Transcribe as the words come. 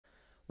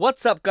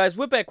What's up, guys?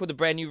 We're back with a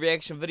brand new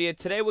reaction video.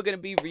 Today we're going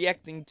to be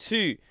reacting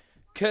to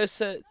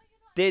Kerser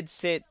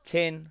Deadset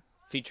 10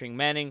 featuring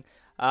Manning.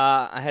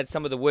 I had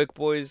some of the work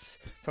boys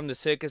from the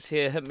circus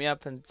here hit me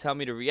up and tell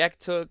me to react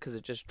to it because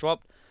it just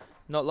dropped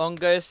not long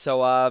ago.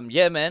 So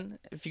yeah, man,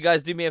 if you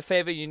guys do me a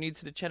favor, you're new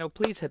to the channel,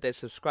 please hit that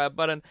subscribe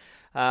button,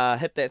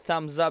 hit that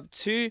thumbs up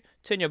too,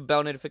 turn your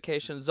bell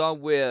notifications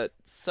on. We're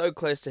so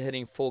close to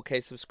hitting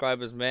 4K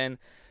subscribers, man.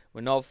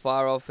 We're not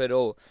far off at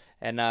all.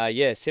 And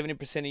yeah,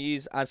 70% of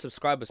you aren't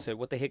subscribers, so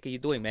what the heck are you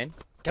doing, man?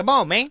 Come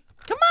on, man.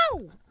 Come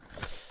on.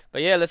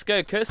 But yeah, let's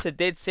go. Kerser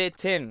Deadset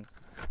 10.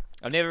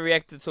 I've never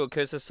reacted to a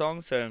Kerser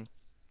song, so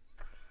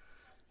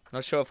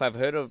not sure if I've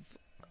heard of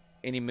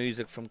any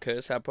music from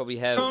Kerser. I probably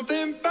have.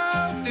 Something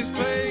about this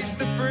place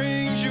that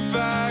brings you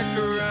back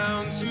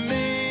around to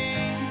me.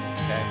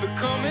 Okay. But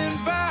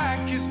coming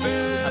back is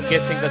better. I'm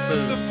guessing this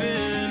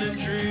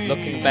is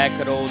looking back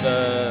at all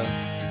the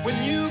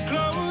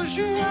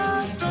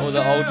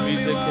old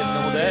music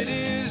and all that.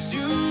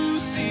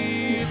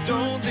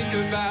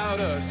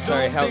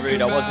 Sorry, how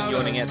rude. I wasn't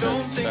yawning at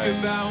this. So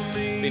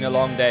it's been a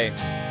long day.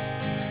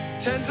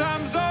 10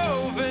 times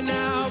over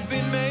now,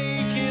 been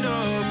making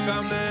up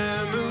our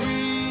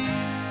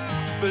memories,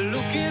 but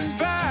looking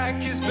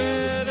back is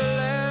better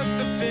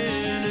left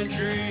in a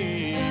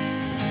dream.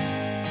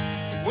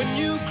 When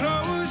you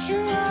close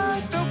your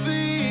eyes, there'll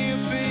be a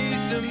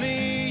piece of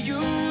me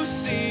you'll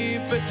see,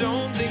 but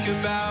don't think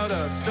about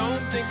us,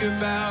 don't think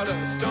about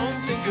us,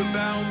 don't think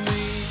about me.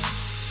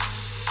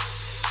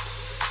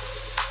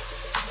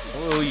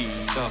 Oi.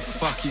 Oh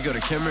fuck, you got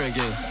a camera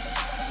again.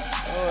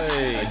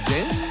 Oi.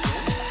 Again?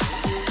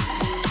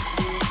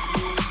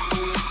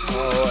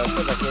 Oh, I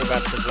feel like we're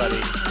about to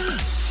bloody.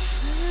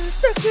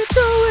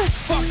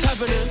 Fuck's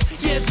happening?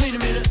 Yeah, it's been a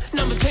minute.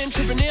 Number 10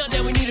 tripping out,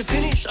 now we need to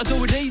finish. I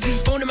do it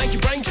easy, born to make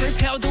your brain trip.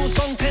 How I do a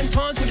song 10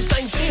 times with the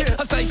same shit.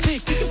 I stay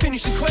sick, you can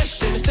finish the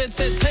question. It's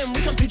Deadset 10,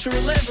 we can't picture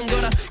 11.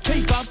 Gotta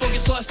keep up or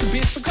get sliced to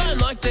bits. I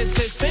kinda like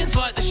Deadsets, fans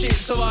like the shit.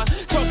 So I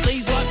drop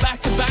these like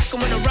back to back.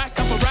 And when I rack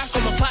up a rack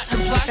on my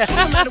platinum plaques,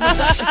 what's the matter with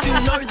that? I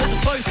still know that the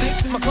flow's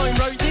sick. My clone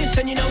wrote this,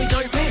 and you know he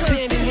don't miss.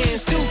 Hand in hand,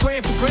 still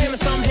gram for gram, and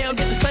somehow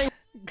get the same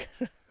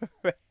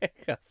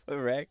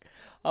rack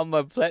on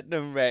my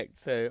platinum rack.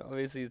 So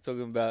obviously he's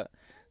talking about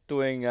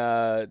doing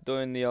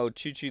the old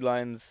choo-choo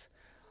lines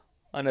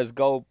on his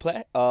gold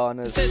on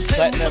his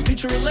platinum.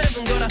 Picture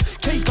 11, gotta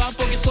keep up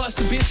or get sliced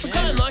to bits. It's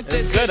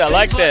good. I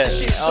like that.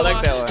 I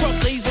like that one.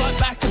 Drop these like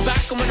back to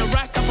back, and when I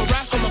rack up a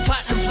rack on my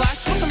platinum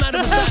plaques, what's the matter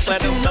with that? I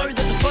still know that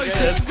the flow's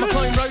sick. My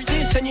clone wrote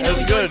this, and you know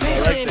he don't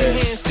miss. Hand in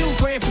hand, still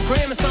gram for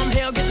gram, and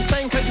somehow get the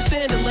same coke of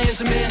sand and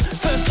lands a man.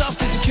 First up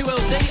is a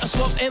QLD, I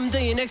swap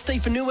MD and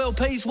XD for new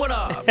LPs. What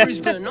up?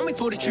 Brisbane, I'm in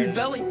Fortitude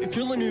Valley. You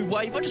feel a new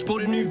wave, I just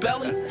bought a new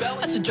belly.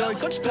 That's a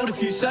joke, I just bought a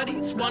few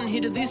saddies. One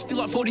hit of this, feel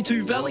like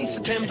 42 valleys.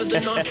 September the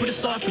 9th, put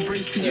aside for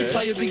breeze, cause you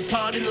play a big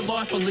part in the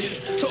life I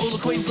live. To all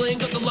of Queensland,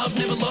 got the love,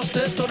 never lost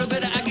it. Thought I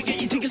better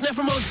aggregate your tickets now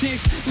from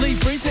Oztix. Leave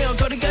Breeze now,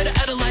 gotta go to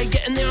Adelaide.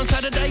 Getting there on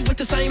Saturday with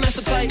the same as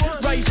I play.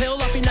 Raise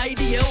hell up in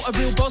ADL, a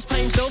real boss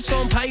pay himself, so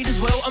I'm paid as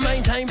well. I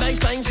maintain base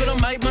bangs, but I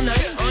made my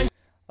name.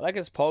 I like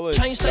his polo.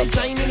 Change state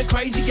zane in a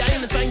crazy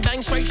game. The same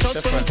bang straight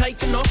shots when we take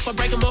them off. I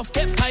break them off,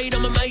 get paid.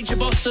 I'm a major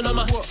boss and I'm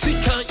a sick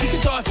cunt. You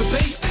can die for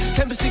beats.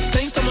 September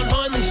 16th, I'm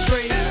on Hindley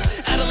Street.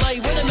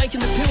 Adelaide, where they're making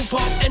the pill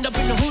pop. End up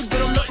in the hood,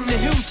 but I'm not in the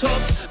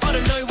hilltops. I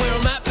don't know where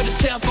I'm at, but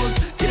it's South Oz.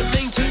 Didn't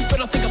mean to,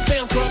 but I think I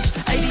found crops.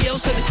 ADL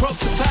said the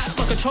crops are fat.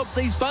 Like I chop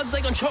these buds,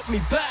 they gon' chop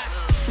me back.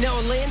 Now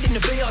I land in the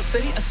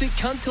BIC, a sick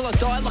cunt till I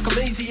die like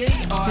I'm Easy E.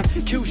 I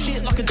kill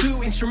shit like I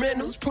do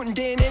instrumentals, putting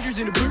Dan Andrews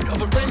in the boot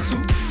of a rental.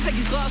 Take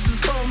his glasses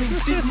from in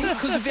Sydney,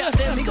 cause without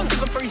them he gon'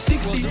 took a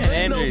 360.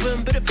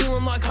 Melbourne, but it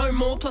feeling like home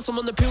more, plus I'm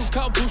on the pills,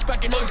 car push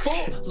back in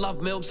 04. Love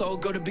Melb, so I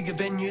got a bigger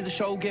venue. The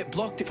show'll get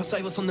blocked if I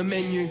say what's on the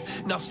menu.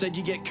 Enough said,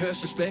 you get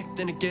cursed respect,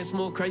 then it gets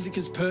more crazy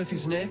cause Perth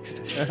is next.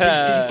 Big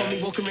city for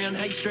me walking around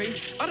Hay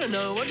Street. I don't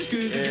know, I just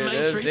googled your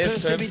Main Street.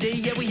 Perth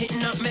CBD, yeah we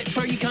hitting up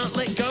Metro, you can't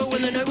let go,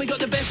 and they know we got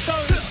the best show.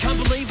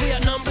 Can't believe we are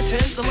number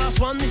 10, the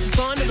last one, this is a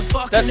sign of the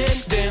fucking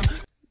end, damn.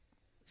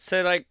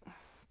 So like,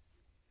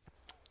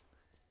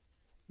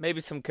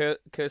 maybe some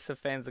Kerser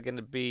fans are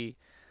gonna be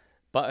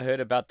butthurt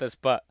about this,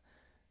 but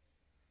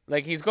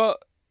like he's got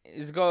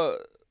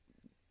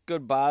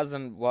good bars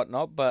and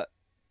whatnot, but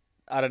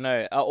I don't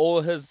know, are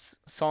all his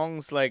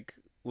songs like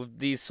with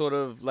these sort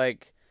of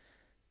like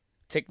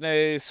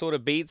techno sort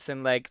of beats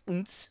and like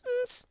and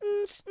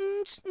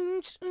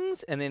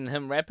then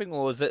him rapping,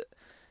 or is it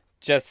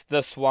just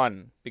this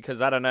one?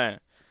 Because I don't know,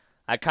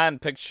 I can't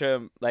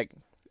picture, like,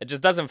 it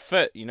just doesn't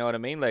fit, you know what I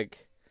mean?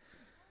 Like,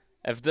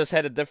 if this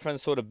had a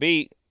different sort of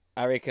beat,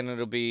 I reckon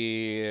it'll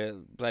be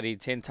bloody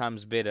 10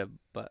 times better,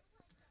 but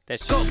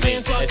that's just got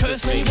fans like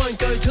Kerser, we won't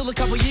go till a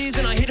couple years,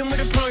 and I hit him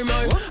with a promo.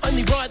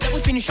 Only right that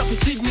we finish up in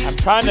Sydney. I'm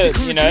trying to,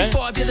 you know.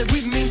 Yeah, they're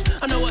with me.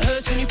 I know it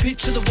hurts when you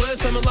picture the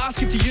words, so my last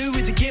gift to you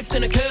is a gift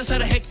and a curse.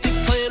 Had a hectic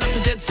plan up to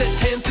Deadset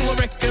 10, still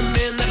I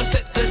recommend that I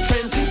set the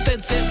trend since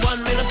Deadset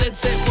 1. Man, I'm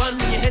Deadset 1,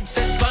 when your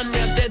headset's fun,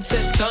 now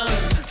Deadset's done.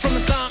 From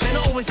the start, man,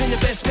 I always been the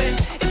best man.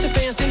 If the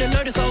fans didn't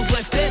notice, I was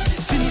left dead.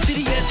 Sydney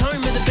City, yeah,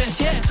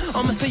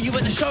 I'ma see you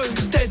at the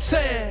shows,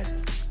 Deadset.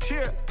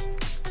 Yeah,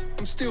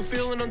 I'm still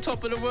feeling on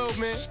top of the world,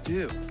 man.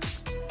 Still.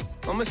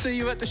 I'ma see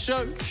you at the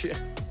shows. Yeah,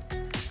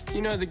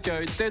 you know the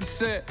go,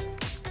 Deadset.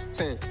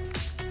 10.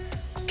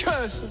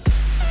 Kerser.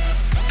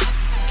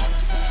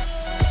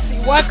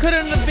 Why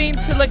couldn't it have been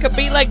to like a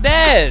beat like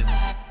that?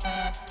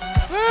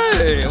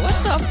 Bro,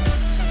 what the?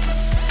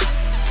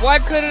 Why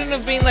couldn't it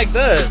have been like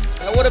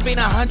this? It would have been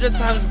 100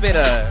 times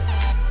better.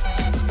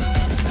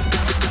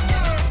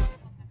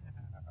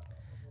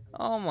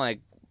 Oh my,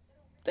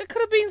 that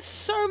could have been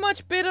so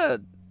much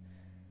better.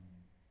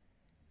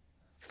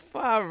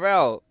 Far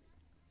out.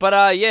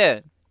 But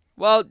yeah,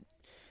 well,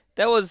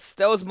 that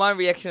was my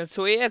reaction.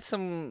 So he had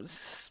some,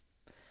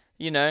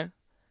 you know,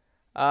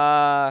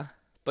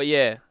 but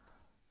yeah,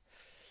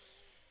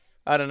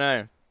 I don't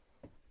know.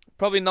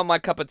 Probably not my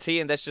cup of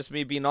tea, and that's just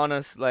me being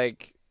honest.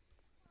 Like,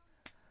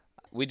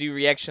 we do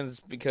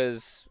reactions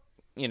because,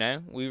 you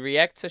know, we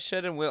react to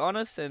shit and we're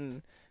honest,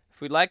 and if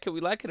we like it, we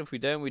like it. If we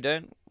don't, we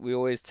don't. We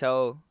always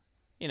tell,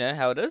 you know,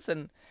 how it is.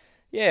 And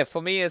yeah, for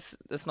me, it's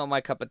not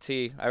my cup of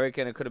tea. I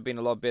reckon it could have been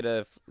a lot better,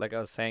 if, like I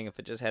was saying, if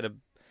it just had a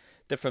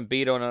different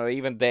beat on it, or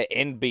even the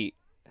end beat,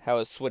 how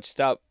it switched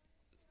up.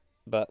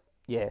 But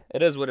yeah,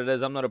 it is what it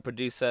is. I'm not a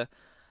producer.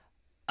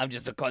 I'm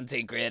just a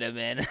content creator,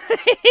 man.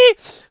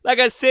 Like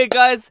I said,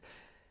 guys,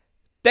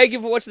 thank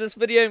you for watching this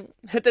video.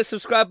 Hit that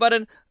subscribe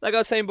button. Like I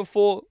was saying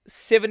before,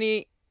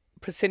 70%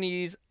 of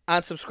you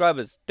aren't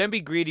subscribers. Don't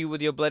be greedy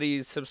with your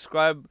bloody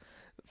subscribe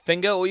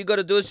finger. All you got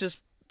to do is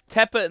just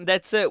tap it, and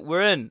that's it.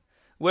 We're in.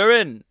 We're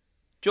in.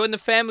 Join the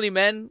family,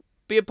 man.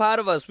 Be a part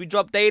of us. We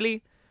drop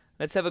daily.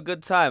 Let's have a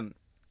good time.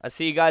 I'll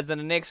see you guys in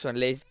the next one.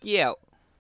 Let's get out.